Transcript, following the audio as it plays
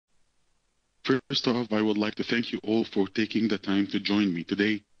First off, I would like to thank you all for taking the time to join me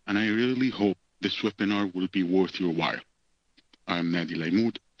today, and I really hope this webinar will be worth your while. I'm Nady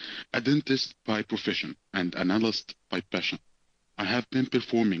Laymoud, a dentist by profession and analyst by passion. I have been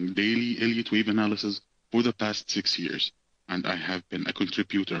performing daily Elliott Wave analysis for the past 6 years, and I have been a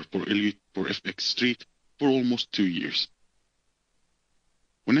contributor for Elliott for FX Street for almost 2 years.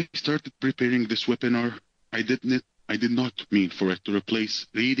 When I started preparing this webinar, I did not mean for it to replace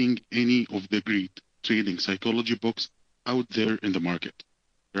reading any of the great trading psychology books out there in the market.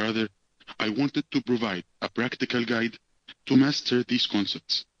 Rather, I wanted to provide a practical guide to master these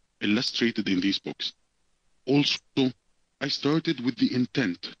concepts illustrated in these books. Also, I started with the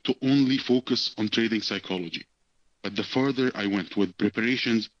intent to only focus on trading psychology. But the farther I went with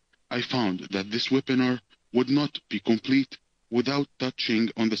preparations, I found that this webinar would not be complete without touching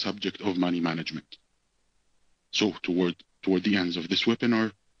on the subject of money management. So toward the ends of this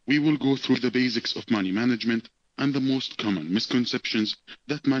webinar, we will go through the basics of money management and the most common misconceptions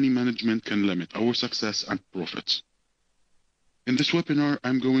that money management can limit our success and profits. In this webinar,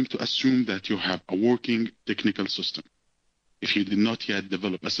 I'm going to assume that you have a working technical system. If you did not yet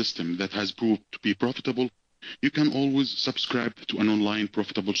develop a system that has proved to be profitable, you can always subscribe to an online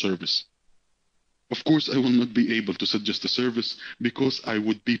profitable service. Of course, I will not be able to suggest a service because I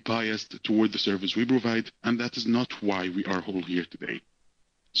would be biased toward the service we provide, and that is not why we are all here today.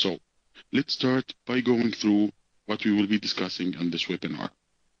 So, let's start by going through what we will be discussing on this webinar.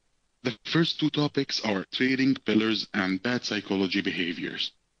 The first two topics are trading pillars and bad psychology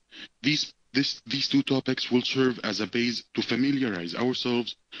behaviors. These two topics will serve as a base to familiarize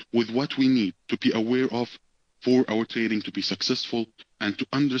ourselves with what we need to be aware of for our trading to be successful and to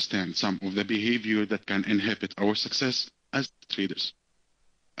understand some of the behavior that can inhibit our success as traders.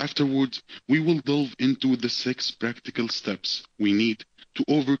 Afterwards, we will delve into the 6 practical steps we need to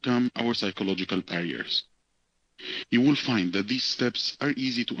overcome our psychological barriers. You will find that these steps are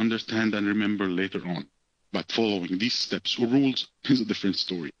easy to understand and remember later on, but following these steps or rules is a different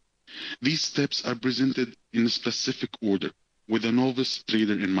story. These steps are presented in a specific order with a novice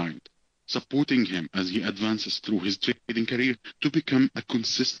trader in mind, supporting him as he advances through his trading career to become a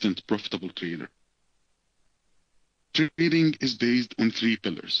consistent, profitable trader. Trading is based on 3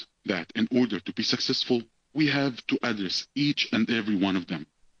 pillars that, in order to be successful, we have to address each and every one of them: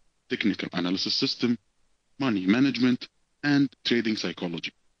 technical analysis system, money management, and trading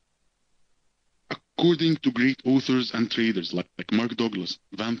psychology. According to great authors and traders like Mark Douglas,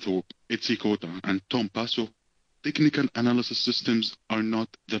 Van Thorpe, Etsy Kota, and Tom Paso, technical analysis systems are not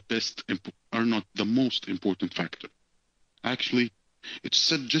the most important factor. Actually, it's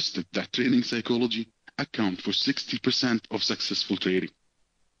suggested that trading psychology accounts for 60% of successful trading,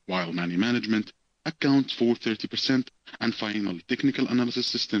 while money management accounts for 30%, and finally, technical analysis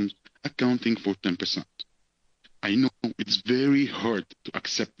systems accounting for 10%. I know it's very hard to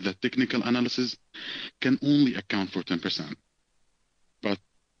accept that technical analysis can only account for 10%. But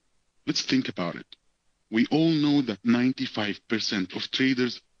let's think about it. We all know that 95% of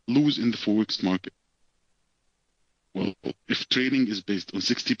traders lose in the Forex market. Well, if trading is based on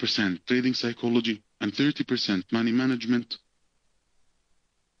 60% trading psychology and 30% money management,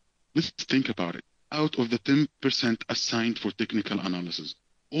 let's think about it. Out of the 10% assigned for technical analysis,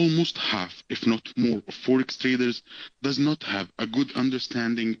 almost half, if not more, of Forex traders does not have a good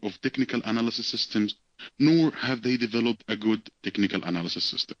understanding of technical analysis systems, nor have they developed a good technical analysis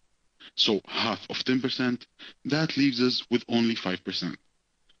system. So half of 10%, that leaves us with only 5%.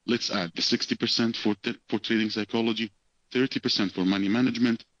 Let's add the 60% for trading psychology, 30% for money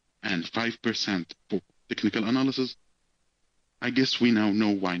management, and 5% for technical analysis. I guess we now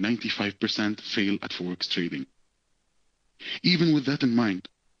know why 95% fail at Forex trading. Even with that in mind,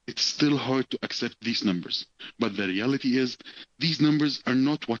 it's still hard to accept these numbers, but the reality is these numbers are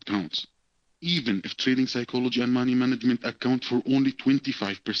not what counts. Even if trading psychology and money management account for only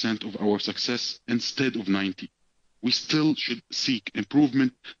 25% of our success instead of 90%, we still should seek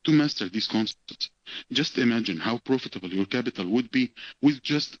improvement to master these concepts. Just imagine how profitable your capital would be with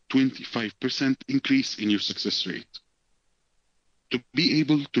just 25% increase in your success rate. To be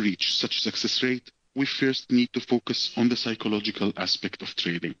able to reach such success rate, we first need to focus on the psychological aspect of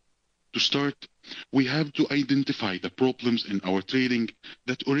trading. To start, we have to identify the problems in our trading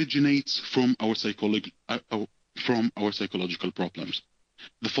that originates from our psychological problems.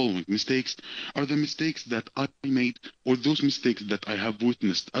 The following mistakes are the mistakes that I made or those mistakes that I have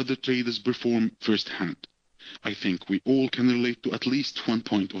witnessed other traders perform firsthand. I think we all can relate to at least one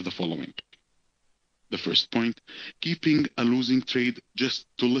point of the following. The first point, keeping a losing trade just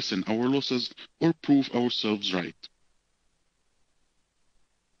to lessen our losses or prove ourselves right.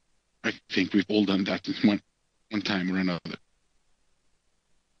 I think we've all done that in one time or another.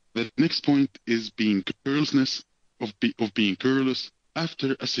 The next point is being carelessness, of being careless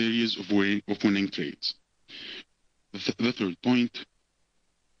after a series of winning trades. The third point,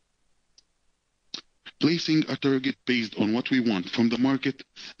 placing a target based on what we want from the market,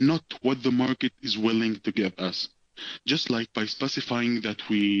 not what the market is willing to give us. Just like by specifying that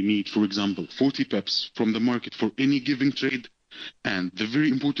we need, for example, 40 pips from the market for any given trade. And the very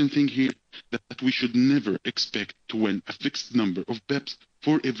important thing here, that we should never expect to win a fixed number of pips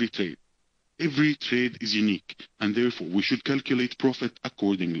for every trade. Every trade is unique, and therefore we should calculate profit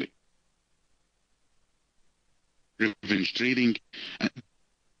accordingly. Revenge trading.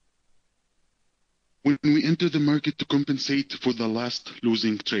 When we enter the market to compensate for the last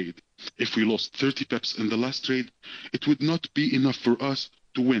losing trade, if we lost 30 pips in the last trade, it would not be enough for us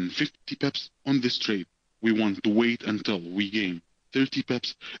to win 50 pips on this trade. We want to wait until we gain 30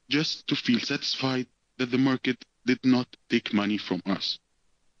 pips just to feel satisfied that the market did not take money from us.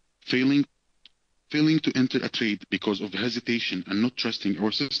 Failing to enter a trade because of hesitation and not trusting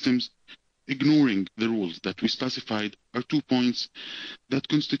our systems, ignoring the rules that we specified, are 2 points that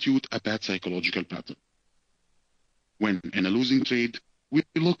constitute a bad psychological pattern. When in a losing trade, we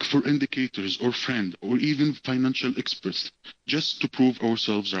look for indicators or friends or even financial experts just to prove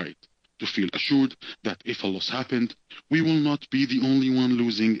ourselves right, to feel assured that if a loss happened, we will not be the only one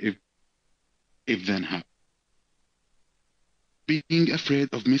losing if then happened. Being afraid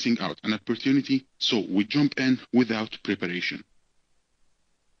of missing out an opportunity, so we jump in without preparation.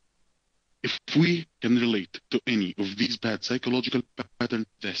 If we can relate to any of these bad psychological patterns,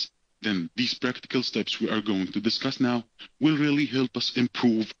 then these practical steps we are going to discuss now will really help us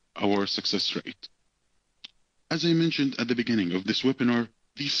improve our success rate. As I mentioned at the beginning of this webinar,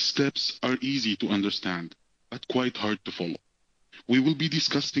 these steps are easy to understand, but quite hard to follow. We will be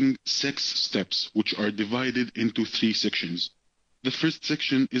discussing 6 steps, which are divided into 3 sections. The first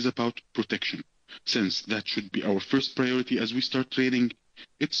section is about protection. Since that should be our first priority as we start trading,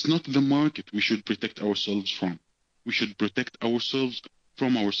 it's not the market we should protect ourselves from. We should protect ourselves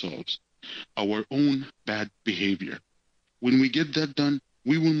from ourselves, our own bad behavior. When we get that done,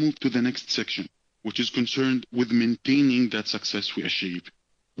 we will move to the next section, which is concerned with maintaining that success we achieve.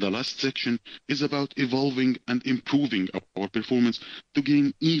 The last section is about evolving and improving our performance to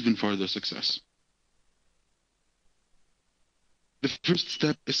gain even further success. The first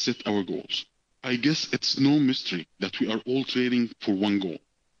step is set our goals. I guess it's no mystery that we are all trading for one goal,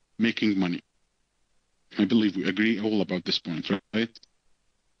 making money. I believe we agree all about this point, right?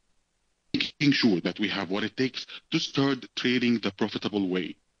 Making sure that we have what it takes to start trading the profitable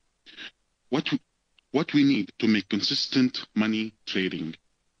way. What we need to make consistent money trading.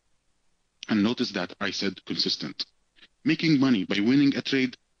 And notice that I said consistent. Making money by winning a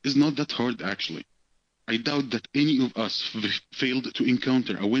trade is not that hard actually. I doubt that any of us failed to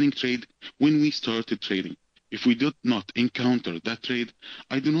encounter a winning trade when we started trading. If we did not encounter that trade,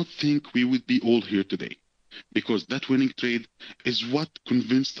 I do not think we would be all here today, because that winning trade is what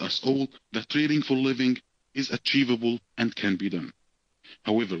convinced us all that trading for a living is achievable and can be done.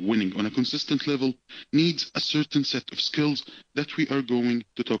 However, winning on a consistent level needs a certain set of skills that we are going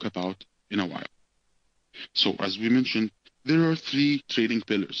to talk about in a while. So as we mentioned, there are 3 trading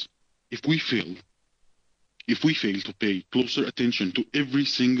pillars. If we fail to pay closer attention to every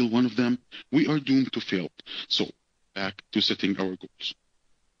single one of them, we are doomed to fail. So, back to setting our goals.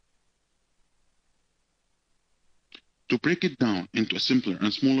 To break it down into simpler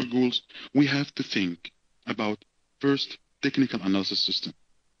and smaller goals, we have to think about, first, technical analysis system.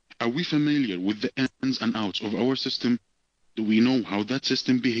 Are we familiar with the ins and outs of our system? Do we know how that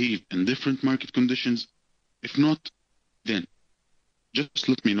system behaves in different market conditions? If not, then just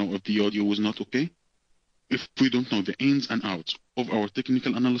let me know if the audio was not okay. If we don't know the ins and outs of our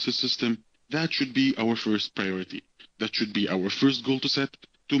technical analysis system, that should be our first priority. That should be our first goal to set,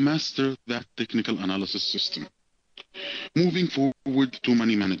 to master that technical analysis system. Moving forward to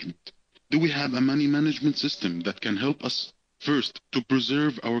money management. Do we have a money management system that can help us first to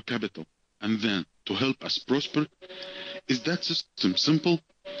preserve our capital and then to help us prosper? Is that system simple?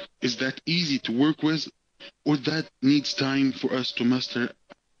 Is that easy to work with? Or that needs time for us to master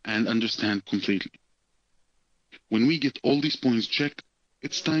and understand completely? When we get all these points checked,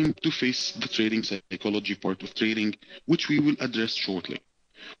 it's time to face the trading psychology part of trading, which we will address shortly.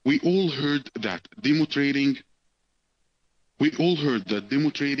 We all heard that demo trading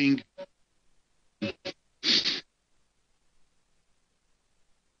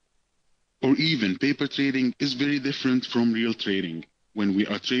or even paper trading is very different from real trading when we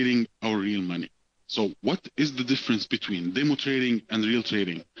are trading our real money. So what is the difference between demo trading and real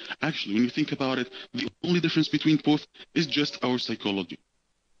trading? Actually, when you think about it, the only difference between both is just our psychology.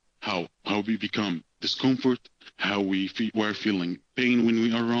 How we become discomfort, how we're feeling pain when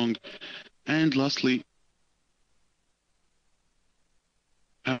we are wrong, and lastly,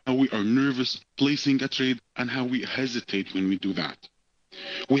 how we are nervous placing a trade and how we hesitate when we do that.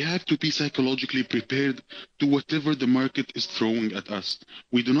 We have to be psychologically prepared to whatever the market is throwing at us.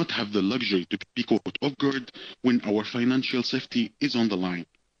 We do not have the luxury to be caught off guard when our financial safety is on the line.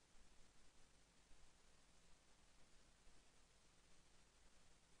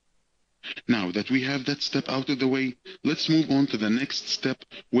 Now that we have that step out of the way, let's move on to the next step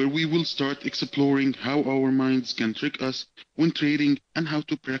where we will start exploring how our minds can trick us when trading and how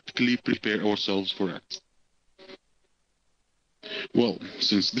to practically prepare ourselves for it. Well,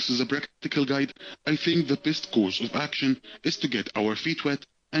 since this is a practical guide, I think the best course of action is to get our feet wet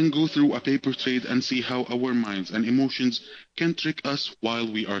and go through a paper trade and see how our minds and emotions can trick us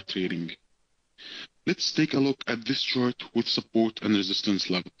while we are trading. Let's take a look at this chart with support and resistance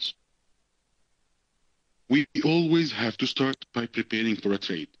levels. We always have to start by preparing for a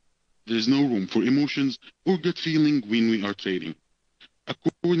trade. There is no room for emotions or gut feeling when we are trading.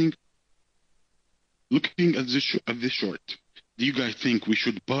 According, looking at this chart, do you guys think we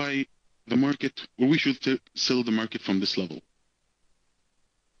should buy the market or we should sell the market from this level?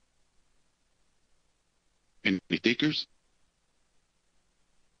 Any takers?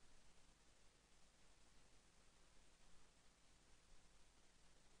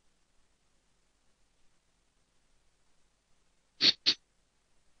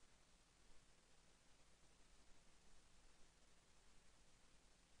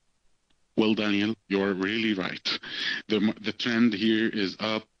 Well, Daniel, you're really right. The trend here is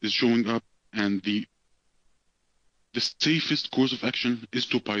showing up, and the safest course of action is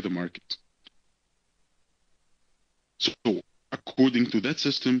to buy the market. So, according to that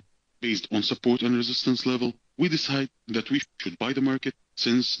system, based on support and resistance level, we decide that we should buy the market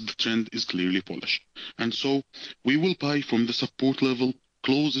since the trend is clearly bullish. And so, we will buy from the support level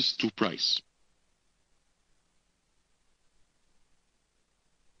closest to price.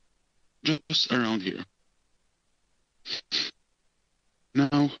 Just around here.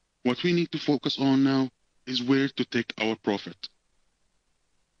 Now, what we need to focus on now is where to take our profit.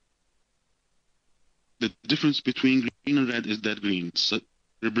 The difference between green and red is that green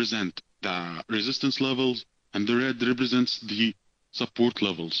represent the resistance levels and the red represents the support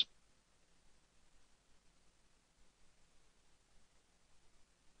levels.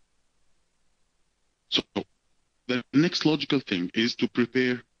 So the next logical thing is to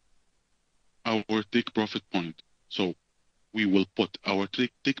prepare our take profit point. So we will put our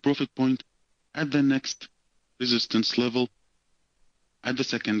take profit point at the next resistance level at the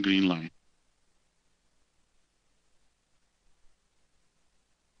second green line.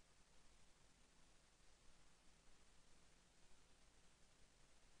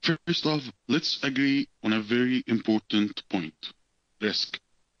 First off, let's agree on a very important point, risk.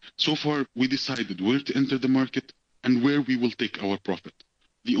 So far, we decided where to enter the market and where we will take our profit.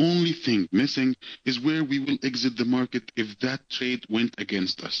 The only thing missing is where we will exit the market if that trade went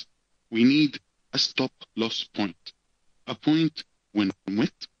against us. We need a stop loss point, a point when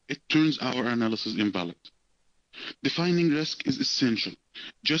met, it turns our analysis invalid. Defining risk is essential,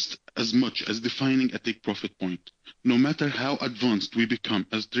 just as much as defining a take profit point. No matter how advanced we become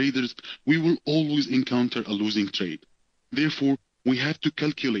as traders, we will always encounter a losing trade. Therefore, we have to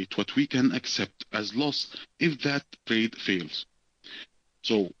calculate what we can accept as loss if that trade fails.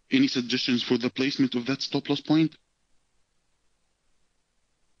 So, any suggestions for the placement of that stop loss point?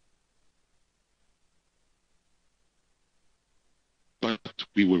 But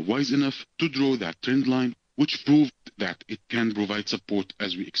we were wise enough to draw that trend line, which proved that it can provide support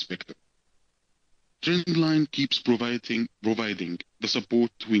as we expected. Trend line keeps providing the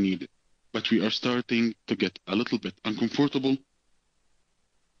support we needed, but we are starting to get a little bit uncomfortable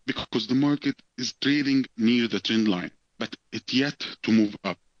because the market is trading near the trend line, but it yet to move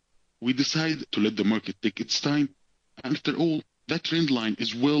up. We decide to let the market take its time. After all, that trend line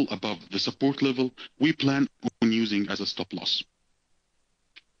is well above the support level we plan on using as a stop loss.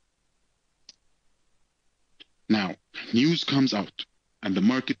 Now, news comes out, and the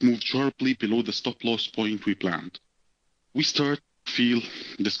market moved sharply below the stop loss point we planned. We start to feel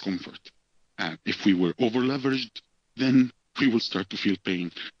discomfort. And if we were over leveraged, then we will start to feel pain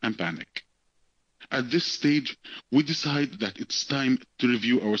and panic. At this stage, we decide that it's time to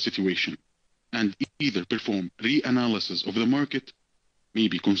review our situation and either perform reanalysis of the market,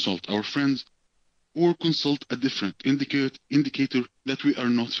 maybe consult our friends, or consult a different indicator that we are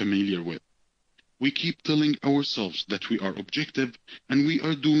not familiar with. We keep telling ourselves that we are objective and we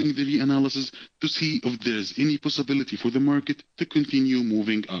are doing the reanalysis to see if there is any possibility for the market to continue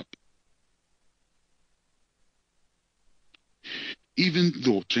moving up. Even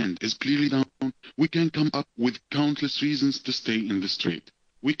though trend is clearly down, we can come up with countless reasons to stay in this trade.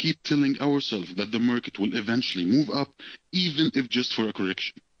 We keep telling ourselves that the market will eventually move up, even if just for a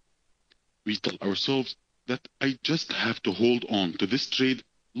correction. We tell ourselves that I just have to hold on to this trade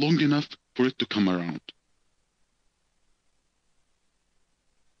long enough for it to come around.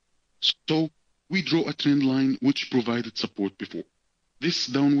 So we draw a trend line which provided support before. This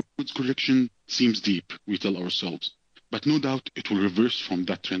downwards correction seems deep, we tell ourselves, but no doubt it will reverse from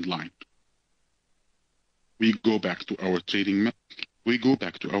that trend line. We go back to our trading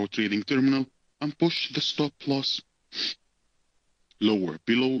terminal and push the stop loss lower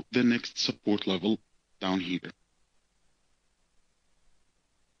below the next support level down here.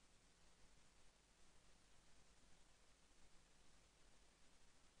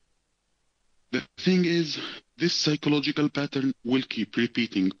 The thing is, this psychological pattern will keep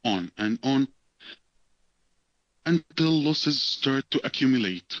repeating on and on until losses start to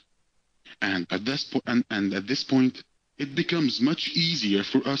accumulate. And at this point, it becomes much easier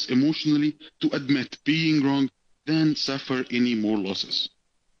for us emotionally to admit being wrong than suffer any more losses.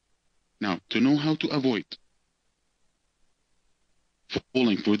 Now, to know how to avoid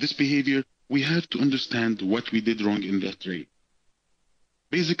falling for this behavior, we have to understand what we did wrong in that trade.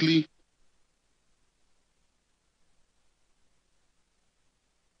 Basically,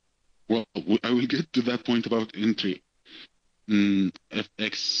 well, I will get to that point about entry.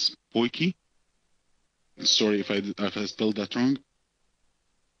 FX Poiki. Sorry if I spelled that wrong.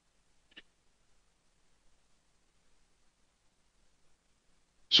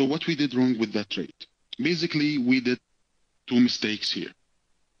 So what we did wrong with that trade? Basically, we did two mistakes here.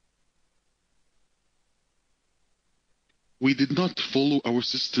 We did not follow our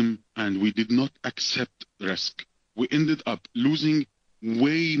system and we did not accept risk. We ended up losing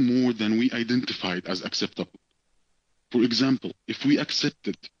way more than we identified as acceptable. For example, if we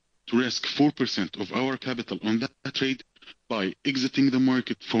accepted to risk 4% of our capital on that trade by exiting the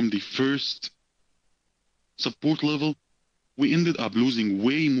market from the first support level, we ended up losing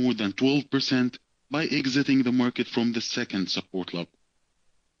way more than 12% by exiting the market from the second support level.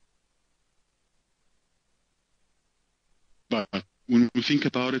 But when we think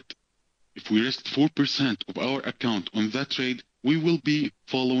about it, if we risk 4% of our account on that trade, we will be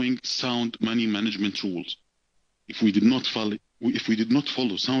following sound money management rules. If we did not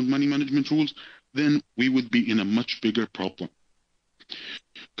follow sound money management rules, then we would be in a much bigger problem.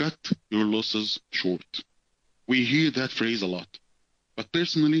 Cut your losses short. We hear that phrase a lot. But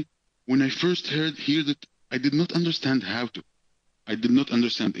personally, when I first heard it, I did not understand how to. I did not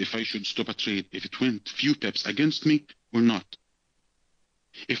understand if I should stop a trade if it went few pips against me or not.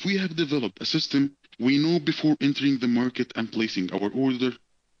 If we have developed a system, we know before entering the market and placing our order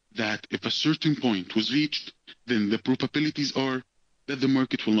that if a certain point was reached, then the probabilities are that the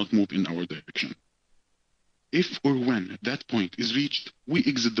market will not move in our direction. If or when that point is reached, we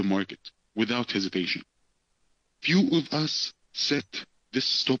exit the market without hesitation. Few of us set this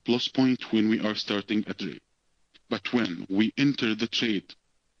stop loss point when we are starting a trade. But when we enter the trade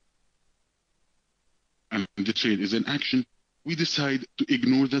and the trade is in action, we decide to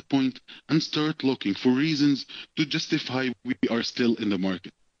ignore that point and start looking for reasons to justify we are still in the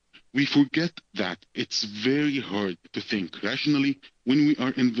market. We forget that it's very hard to think rationally when we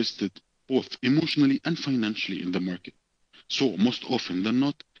are invested both emotionally and financially in the market. So most often than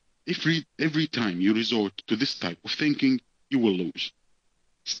not, every time you resort to this type of thinking, you will lose.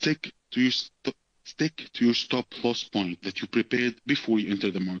 Stick to your stop loss point that you prepared before you enter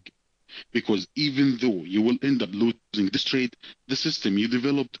the market. Because even though you will end up losing this trade, the system you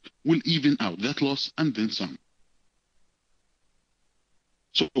developed will even out that loss and then some.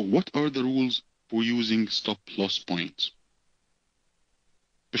 So what are the rules for using stop loss points?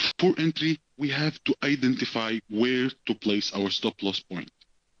 Before entry, we have to identify where to place our stop loss point.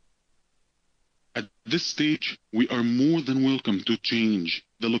 At this stage, we are more than welcome to change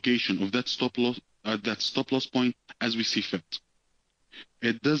the location of that stop loss point as we see fit.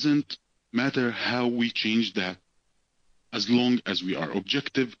 It doesn't matter how we change that, as long as we are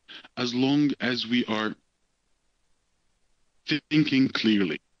objective, as long as we are thinking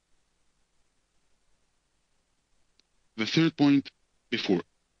clearly. The third point before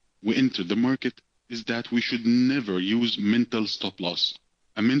we enter the market is that we should never use mental stop loss.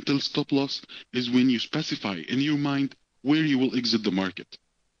 A mental stop loss is when you specify in your mind where you will exit the market.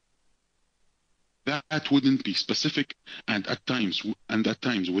 That wouldn't be specific, and at times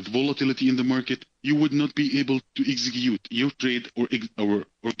with volatility in the market, you would not be able to execute your trade or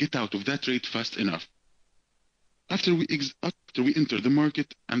get out of that trade fast enough. After we enter the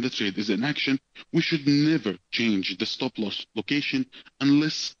market and the trade is in action, we should never change the stop loss location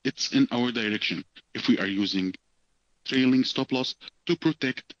unless it's in our direction. If we are using trailing stop loss to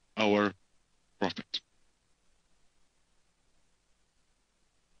protect our profit.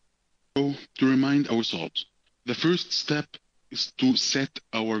 So to remind ourselves, the first step is to set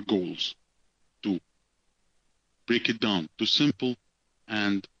our goals, to break it down to simple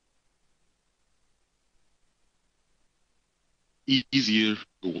and easier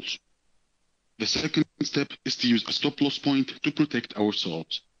goals. The second step is to use a stop loss point to protect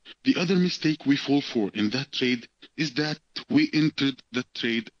ourselves. The other mistake we fall for in that trade is that we entered the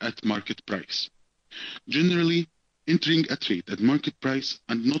trade at market price. Generally, entering a trade at market price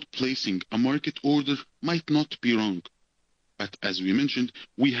and not placing a market order might not be wrong. But as we mentioned,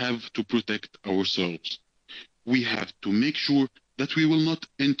 we have to protect ourselves. We have to make sure that we will not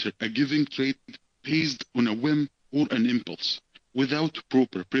enter a given trade based on a whim or an impulse without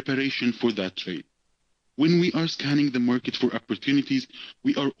proper preparation for that trade. When we are scanning the market for opportunities,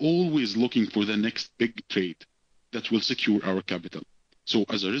 we are always looking for the next big trade that will secure our capital. So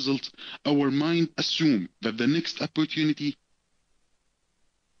as a result, our mind assumes that the next opportunity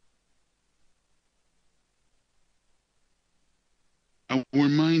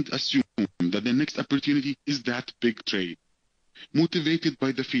is that big trade. Motivated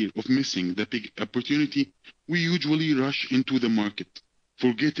by the fear of missing the big opportunity, we usually rush into the market,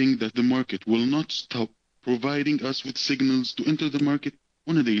 forgetting that the market will not stop providing us with signals to enter the market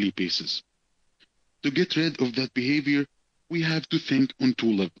on a daily basis. To get rid of that behavior, we have to think on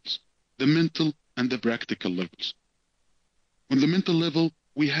two levels, the mental and the practical levels. On the mental level,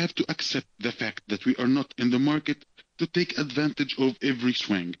 we have to accept the fact that we are not in the market to take advantage of every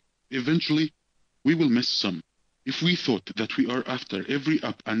swing. Eventually, we will miss some. If we thought that we are after every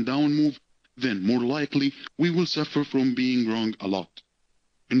up and down move, then more likely we will suffer from being wrong a lot.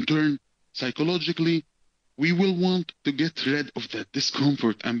 In turn, psychologically, we will want to get rid of that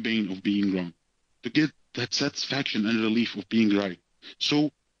discomfort and pain of being wrong, to get that satisfaction and relief of being right.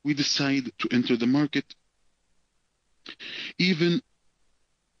 So we decide to enter the market, even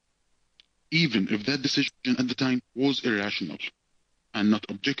if that decision at the time was irrational and not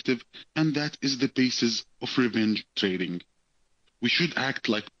objective, and that is the basis of revenge trading. We should act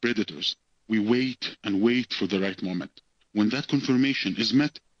like predators. We wait and wait for the right moment. When that confirmation is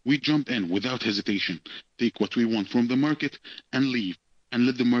met, we jump in without hesitation, take what we want from the market and leave, and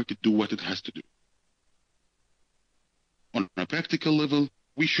let the market do what it has to do. On a practical level,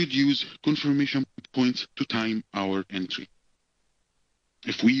 we should use confirmation points to time our entry.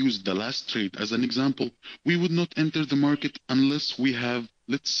 If we use the last trade as an example, we would not enter the market unless we have,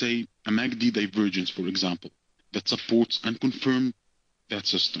 let's say, a MACD divergence, for example, that supports and confirms that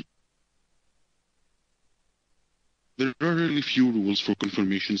system. There are really few rules for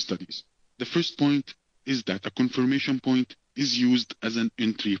confirmation studies. The first point is that a confirmation point is used as an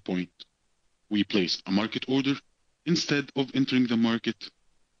entry point. We place a market order instead of entering a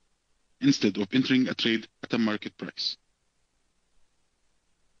trade at a market price.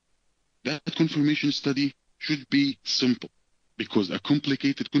 That confirmation study should be simple, because a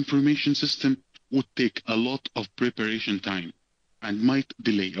complicated confirmation system would take a lot of preparation time and might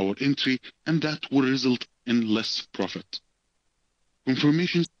delay our entry, and that will result in less profit.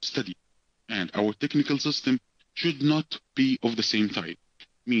 Confirmation study and our technical system should not be of the same type,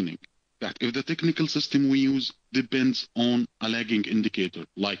 meaning that if the technical system we use depends on a lagging indicator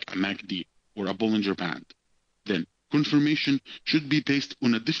like a MACD or a Bollinger Band, then confirmation should be based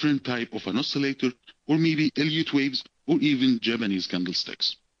on a different type of an oscillator, or maybe Elliott waves, or even Japanese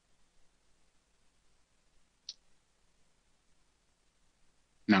candlesticks.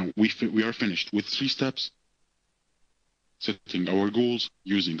 Now we are finished with 3 steps: setting our goals,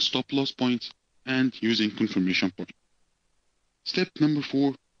 using stop loss points, and using confirmation point. Step number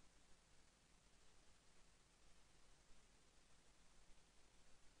 4.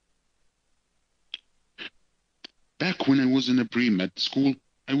 Back when I was in a pre-med school,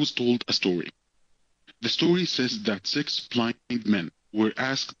 I was told a story. The story says that 6 blind men were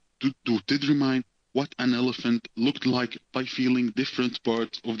asked to determine what an elephant looked like by feeling different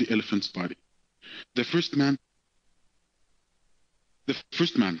parts of the elephant's body. The first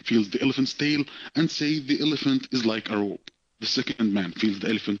man feels the elephant's tail and says the elephant is like a rope. The second man feels the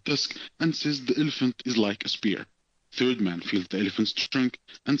elephant's tusk and says the elephant is like a spear. Third man feels the elephant's trunk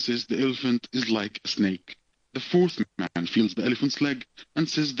and says the elephant is like a snake. The fourth man feels the elephant's leg and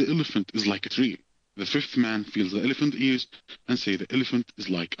says the elephant is like a tree. The fifth man feels the elephant ears and say the elephant is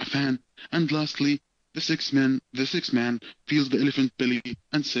like a fan. And lastly, the sixth man feels the elephant belly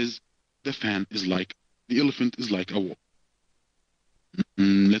and says the elephant is like a wall.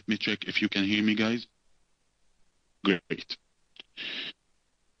 Let me check if you can hear me, guys. Great.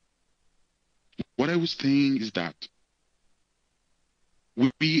 What I was saying is that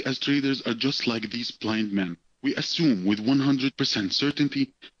we as traders are just like these blind men. We assume with 100%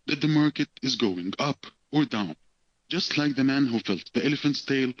 certainty that the market is going up or down, just like the man who felt the elephant's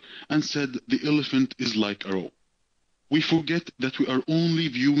tail and said the elephant is like a rope. We forget that we are only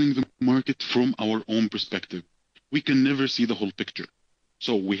viewing the market from our own perspective. We can never see the whole picture.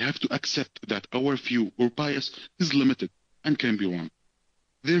 So we have to accept that our view or bias is limited and can be wrong.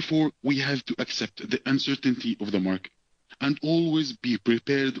 Therefore, we have to accept the uncertainty of the market and always be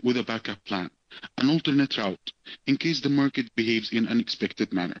prepared with a backup plan, an alternate route, in case the market behaves in an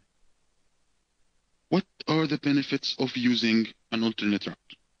unexpected manner. What are the benefits of using an alternate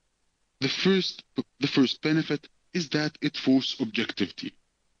route? The first benefit is that it forces objectivity.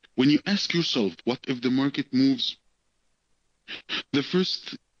 When you ask yourself, what if the market moves? The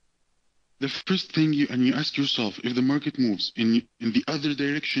first thing you ask yourself, if the market moves in the other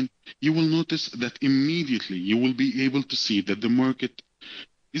direction, you will notice that immediately you will be able to see that the market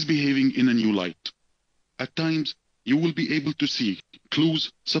is behaving in a new light. At times, you will be able to see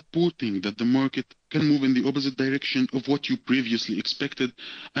clues supporting that the market can move in the opposite direction of what you previously expected,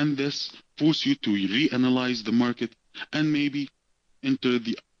 and thus force you to reanalyze the market and maybe enter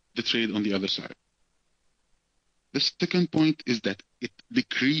the trade on the other side. The second point is that it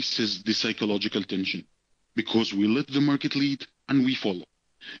decreases the psychological tension because we let the market lead and we follow.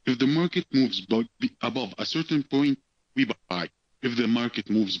 If the market moves above a certain point, we buy. If the market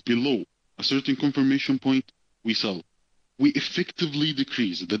moves below a certain confirmation point, we sell. We effectively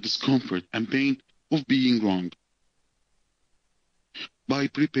decrease the discomfort and pain of being wrong. By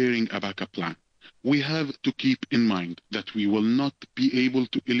preparing a backup plan, we have to keep in mind that we will not be able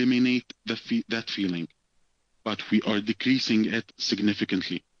to eliminate that feeling, but we are decreasing it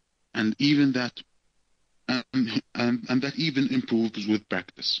significantly, and even that and that even improves with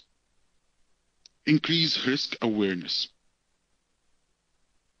practice. Increase risk awareness.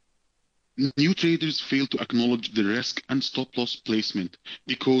 New traders fail to acknowledge the risk and stop loss placement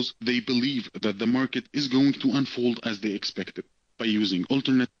because they believe that the market is going to unfold as they expected. By using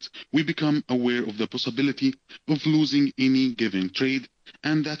alternates, we become aware of the possibility of losing any given trade,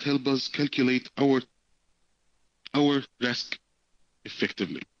 and that helps us calculate our risk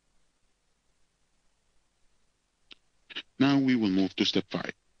effectively. Now we will move to step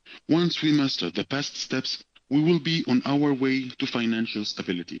 5. Once we master the past steps, we will be on our way to financial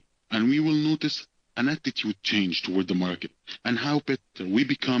stability, and we will notice an attitude change toward the market and how better we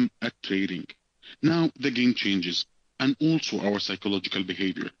become at trading. Now the game changes, and also our psychological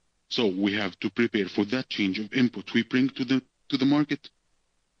behavior. So we have to prepare for that change of input we bring to the market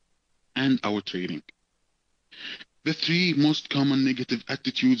and our trading. The 3 most common negative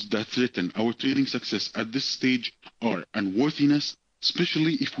attitudes that threaten our trading success at this stage are unworthiness,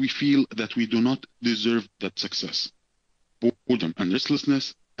 especially if we feel that we do not deserve that success; boredom and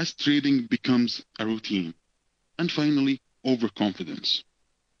restlessness, as trading becomes a routine; and finally, overconfidence.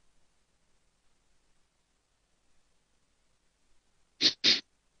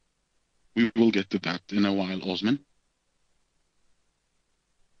 We will get to that in a while, Osman.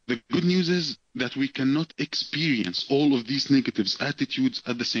 The good news is that we cannot experience all of these negative attitudes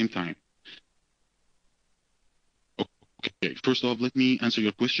at the same time. Okay, first off, let me answer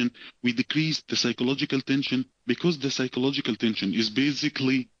your question. We decrease the psychological tension because the psychological tension is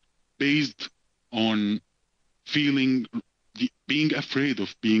basically based on being afraid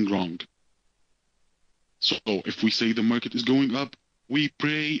of being wrong. So if we say the market is going up, we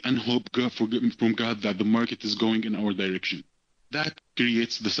pray and hope from God that the market is going in our direction. That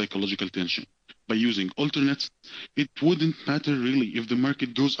creates the psychological tension. By using alternates, it wouldn't matter really if the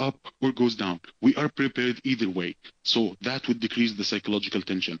market goes up or goes down. We are prepared either way. So that would decrease the psychological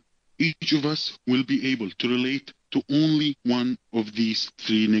tension. Each of us will be able to relate to only one of these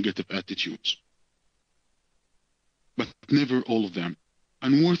 3 negative attitudes, but never all of them.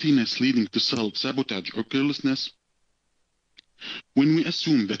 Unworthiness leading to self-sabotage or carelessness. When we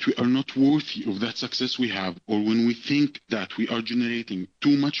assume that we are not worthy of that success we have, or when we think that we are generating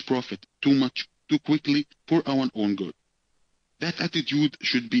too much profit, too quickly for our own good. That attitude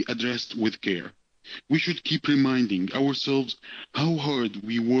should be addressed with care. We should keep reminding ourselves how hard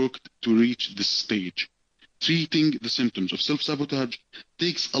we worked to reach this stage. Treating the symptoms of self-sabotage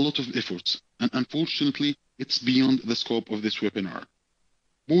takes a lot of efforts, and unfortunately, it's beyond the scope of this webinar.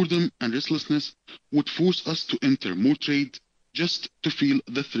 Boredom and restlessness would force us to enter more trades just to feel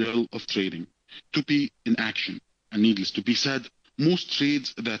the thrill of trading, to be in action. And needless to be said, most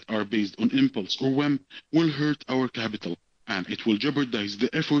trades that are based on impulse or whim will hurt our capital, and it will jeopardize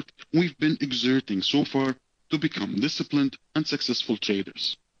the effort we've been exerting so far to become disciplined and successful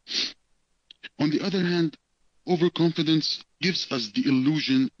traders. On the other hand, overconfidence gives us the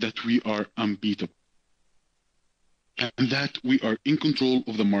illusion that we are unbeatable and that we are in control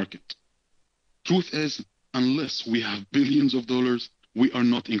of the market. Truth is, unless we have billions of dollars, we are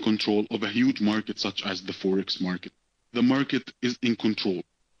not in control of a huge market such as the Forex market. The market is in control.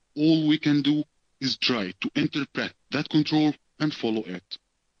 All we can do is try to interpret that control and follow it.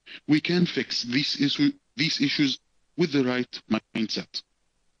 We can fix these issues with the right mindset.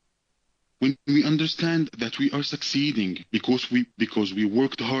 When we understand that we are succeeding because we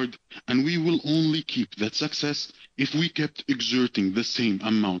worked hard, and we will only keep that success if we kept exerting the same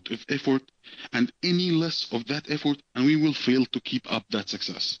amount of effort and any less of that effort, and we will fail to keep up that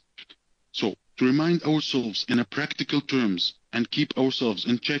success. So, to remind ourselves in a practical terms and keep ourselves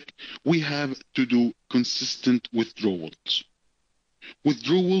in check, we have to do consistent withdrawals.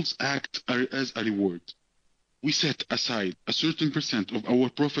 Withdrawals act as a reward. We set aside a certain percent of our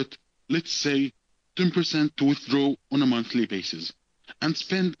profit, let's say 10%, to withdraw on a monthly basis, and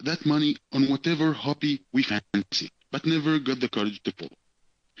spend that money on whatever hobby we fancy, but never got the courage to follow.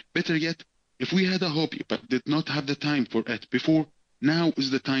 Better yet, if we had a hobby but did not have the time for it before, now is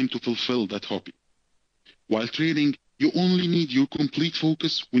the time to fulfill that hobby. While trading, you only need your complete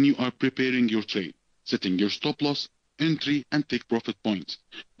focus when you are preparing your trade, setting your stop loss, entry, and take profit points.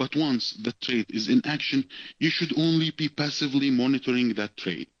 But once the trade is in action, you should only be passively monitoring that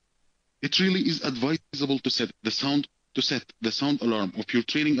trade. It really is advisable to set the sound alarm of your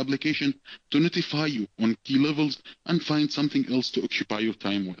trading application to notify you on key levels and find something else to occupy your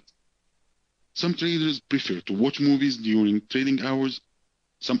time with. Some traders prefer to watch movies during trading hours.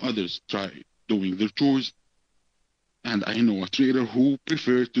 Some others try doing their chores. And I know a trader who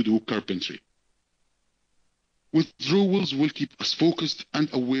prefers to do carpentry. Withdrawals will keep us focused and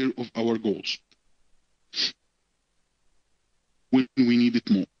aware of our goals when we need it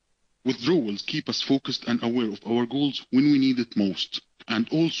more. Withdrawals keep us focused and aware of our goals when we need it most. And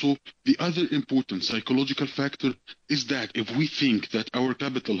also, the other important psychological factor is that if we think that our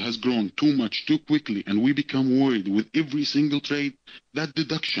capital has grown too much too quickly and we become worried with every single trade, that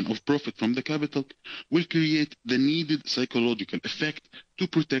deduction of profit from the capital will create the needed psychological effect to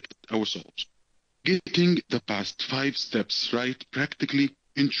protect ourselves. Getting the past 5 steps right practically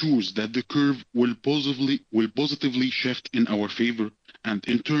ensures that the curve will positively shift in our favor and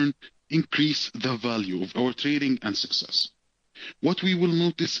in turn increase the value of our trading and success. What we will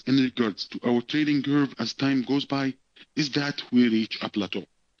notice in regards to our trading curve as time goes by is that we reach a plateau.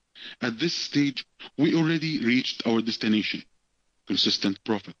 At this stage, we already reached our destination, consistent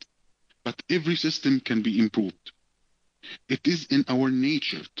profit. But every system can be improved. It is in our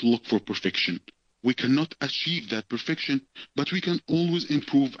nature to look for perfection. We cannot achieve that perfection, but we can always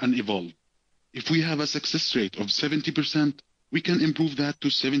improve and evolve. If we have a success rate of 70%, we can improve that to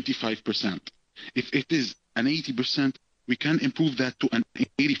 75%. If it is an 80%, we can improve that to an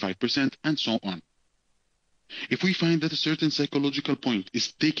 85%, and so on. If we find that a certain psychological point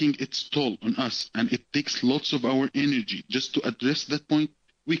is taking its toll on us and it takes lots of our energy just to address that point,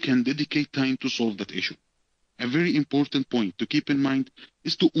 we can dedicate time to solve that issue. A very important point to keep in mind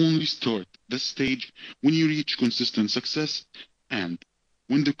is to only start the stage when you reach consistent success, and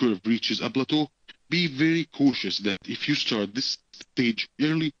when the curve reaches a plateau, be very cautious that if you start this stage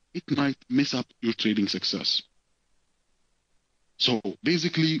early, it might mess up your trading success. So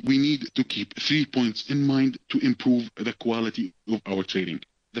basically, we need to keep 3 points in mind to improve the quality of our trading.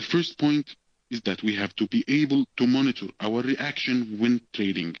 The first point is that we have to be able to monitor our reaction when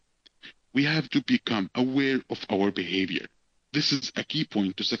trading. We have to become aware of our behavior. This is a key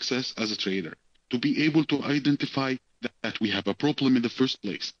point to success as a trader, to be able to identify that we have a problem in the first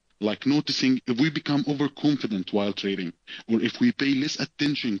place, like noticing if we become overconfident while trading, or if we pay less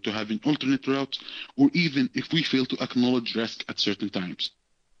attention to having alternate routes, or even if we fail to acknowledge risk at certain times.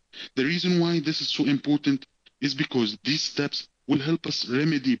 The reason why this is so important is because these steps will help us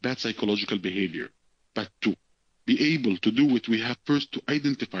remedy bad psychological behavior. But to be able to do it, we have first to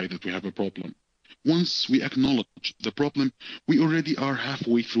identify that we have a problem. Once we acknowledge the problem, we already are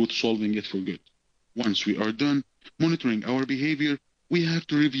halfway through solving it for good. Once we are done monitoring our behavior, we have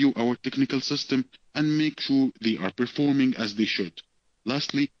to review our technical system and make sure they are performing as they should.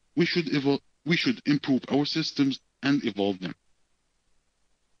 Lastly, we should improve our systems and evolve them.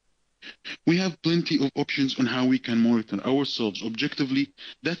 We have plenty of options on how we can monitor ourselves objectively.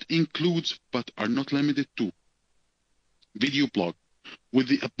 That includes, but are not limited to, video blog. With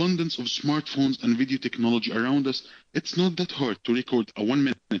the abundance of smartphones and video technology around us, it's not that hard to record a 1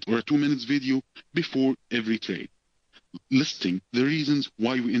 minute or a 2 minutes video before every trade, listing the reasons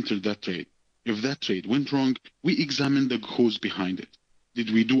why we entered that trade. If that trade went wrong, we examine the cause behind it.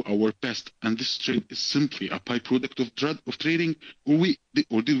 Did we do our best and this trade is simply a byproduct of trading,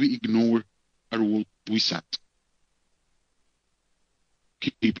 or did we ignore a rule we set?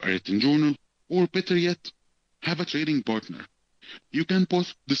 Keep a written journal, or better yet, have a trading partner. You can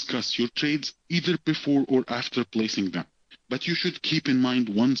both discuss your trades either before or after placing them, but you should keep in mind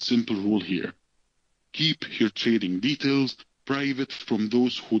one simple rule here. Keep your trading details private from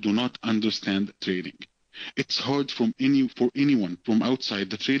those who do not understand trading. It's hard for anyone from outside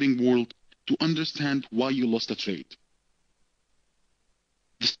the trading world to understand why you lost a trade.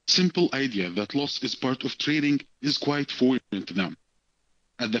 The simple idea that loss is part of trading is quite foreign to them.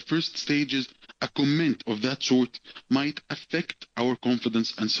 At the first stages, a comment of that sort might affect our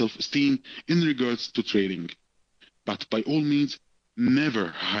confidence and self-esteem in regards to trading. But by all means, never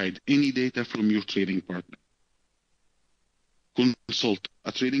hide any data from your trading partner. Consult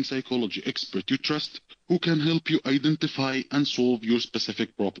a trading psychology expert you trust who can help you identify and solve your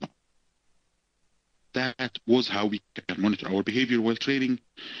specific problem. That was how we can monitor our behavior while trading.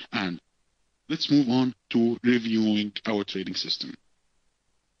 And let's move on to reviewing our trading system.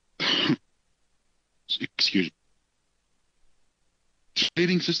 Excuse me.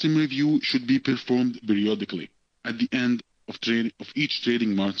 Trading system review should be performed periodically at the end of each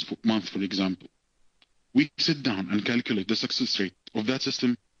trading month, for example. We sit down and calculate the success rate of that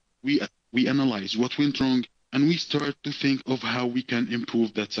system. We analyze what went wrong, and we start to think of how we can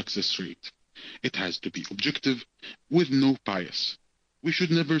improve that success rate. It has to be objective, with no bias. We should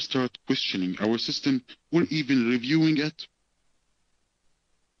never start questioning our system or even reviewing it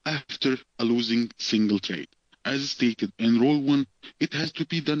after a losing single trade. As stated in Rule 1, it has to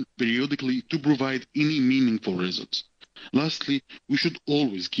be done periodically to provide any meaningful results. Lastly, we should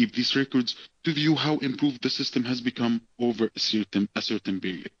always keep these records to view how improved the system has become over a certain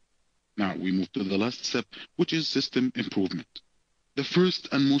period. Now we move to the last step, which is system improvement. The first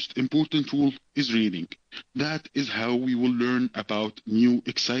and most important rule is reading. That is how we will learn about new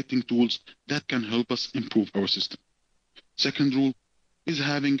exciting tools that can help us improve our system. Second rule is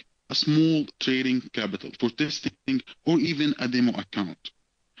having a small trading capital for testing or even a demo account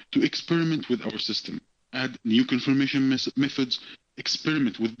to experiment with our system. Add new confirmation methods,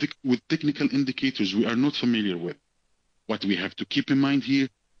 experiment with technical indicators we are not familiar with. What we have to keep in mind here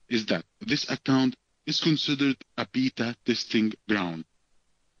is that this account is considered a beta testing ground.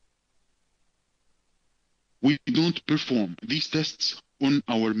 We don't perform these tests on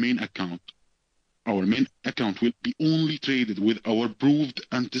our main account. Our main account will be only traded with our proved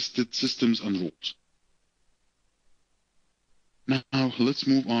and tested systems and rules. Now let's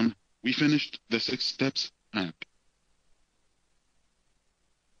move on. We finished the 6 steps and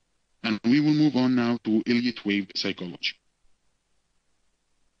we will move on now to Elliott Wave psychology.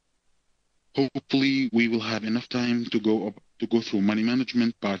 Hopefully we will have enough time to go through money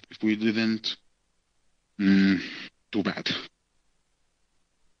management, but if we didn't, too bad.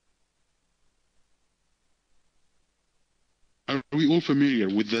 Are we all familiar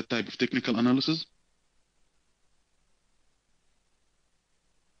with that type of technical analysis?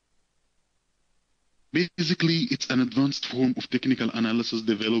 Basically, it's an advanced form of technical analysis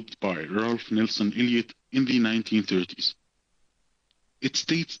developed by Ralph Nelson Elliott in the 1930s. It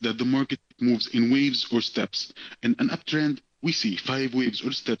states that the market moves in waves or steps. In an uptrend, we see 5 waves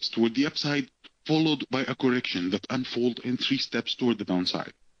or steps toward the upside, followed by a correction that unfolds in 3 steps toward the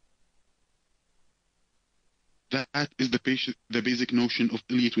downside. That is the basic notion of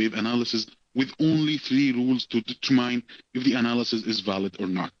Elliott Wave analysis, with only 3 rules to determine if the analysis is valid or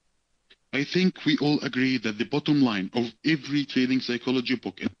not. I think we all agree that the bottom line of every trading psychology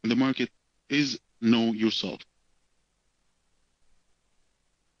book in the market is know yourself.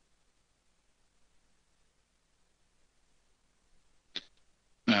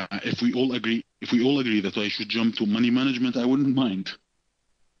 If we all agree that I should jump to money management, I wouldn't mind.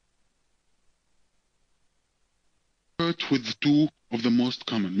 Start with 2 of the most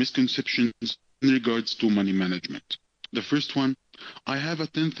common misconceptions in regards to money management. The first one, I have a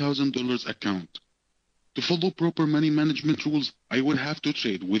 $10,000 account. To follow proper money management rules, I would have to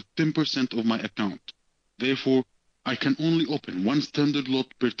trade with 10% of my account. Therefore, I can only open 1 standard lot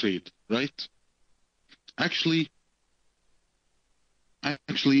per trade, right? Actually,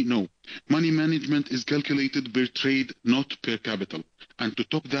 no. Money management is calculated per trade, not per capital. And to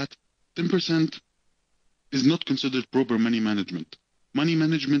top that, 10% is not considered proper money management. Money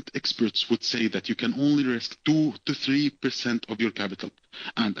management experts would say that you can only risk 2 to 3% of your capital.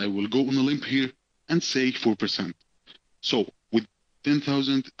 And I will go on a limb here and say 4%. So with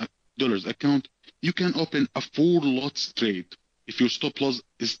 $10,000 account, you can open a 4 lots trade if your stop loss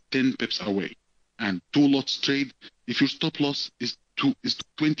is 10 pips away, and 2 lots trade if your stop loss is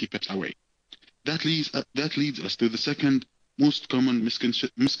 20 pips away. That leads us to the second most common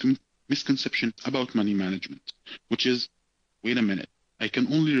misconception about money management, which is, wait a minute, I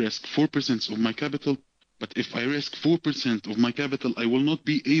can only risk 4% of my capital, but if I risk 4% of my capital, I will not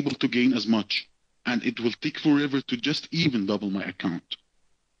be able to gain as much, and it will take forever to just even double my account.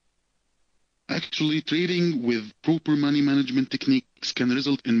 Actually, trading with proper money management techniques can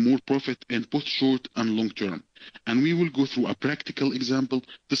result in more profit in both short and long term. And we will go through a practical example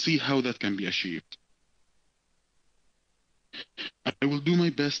to see how that can be achieved. I will do my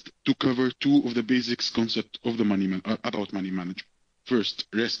best to cover 2 of the basics concepts of the about money management. First,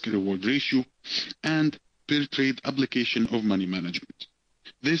 risk-reward ratio, and per trade application of money management.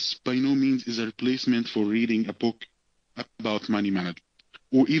 This by no means is a replacement for reading a book about money management,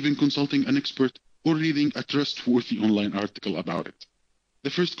 or even consulting an expert or reading a trustworthy online article about it.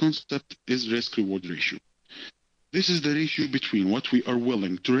 The first concept is risk-reward ratio. This is the ratio between what we are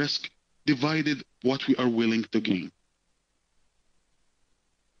willing to risk divided what we are willing to gain.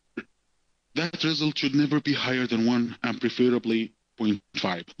 That result should never be higher than 1 and preferably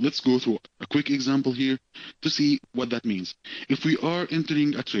 0.5. Let's go through a quick example here to see what that means. If we are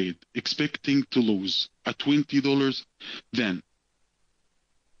entering a trade expecting to lose at $20, then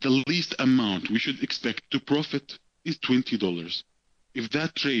the least amount we should expect to profit is $20. If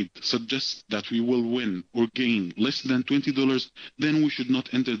that trade suggests that we will win or gain less than $20, then we should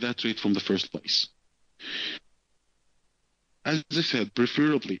not enter that trade from the first place. As I said,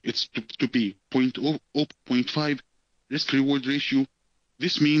 preferably it's to be 0.5 risk-reward ratio.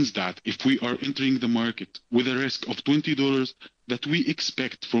 This means that if we are entering the market with a risk of $20, that we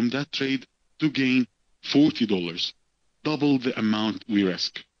expect from that trade to gain $40, double the amount we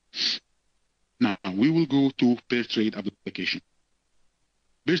risk. Now, we will go to per trade application.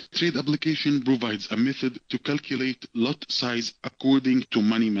 Per trade application provides a method to calculate lot size according to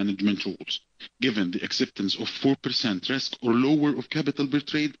money management rules. Given the acceptance of 4% risk or lower of capital per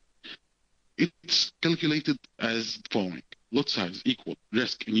trade, it's calculated as the following. Lot size equal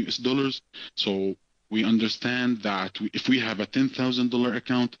risk in US dollars. So we understand that if we have a $10,000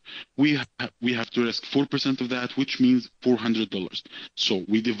 account, we have to risk 4% of that, which means $400. So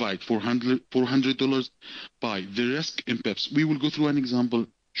we divide $400 by the risk in pips. We will go through an example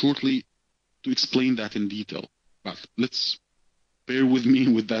shortly to explain that in detail, but let's bear with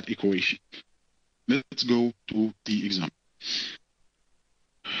me with that equation. Let's go to the example.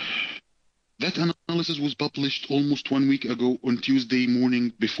 That analysis was published almost 1 week ago on Tuesday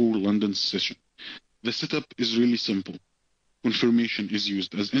morning before London's session. The setup is really simple. Confirmation is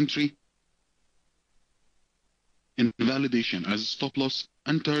used as entry, invalidation as stop loss,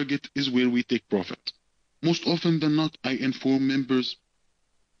 and target is where we take profit. Most often than not, I inform members.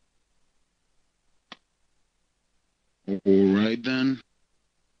 All right then,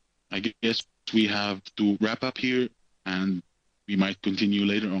 I guess we have to wrap up here and we might continue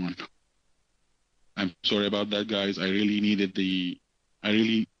later on. I'm sorry about that, guys. I really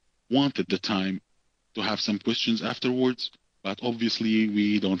wanted the time to have some questions afterwards, but obviously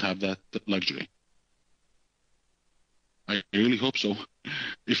we don't have that luxury. I really hope so.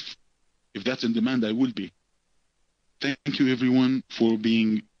 If that's in demand, I will be. Thank you everyone for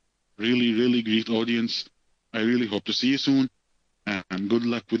being really, really great audience. I really hope to see you soon, and good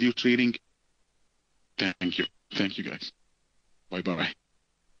luck with your trading. Thank you. Thank you, guys. Bye-bye.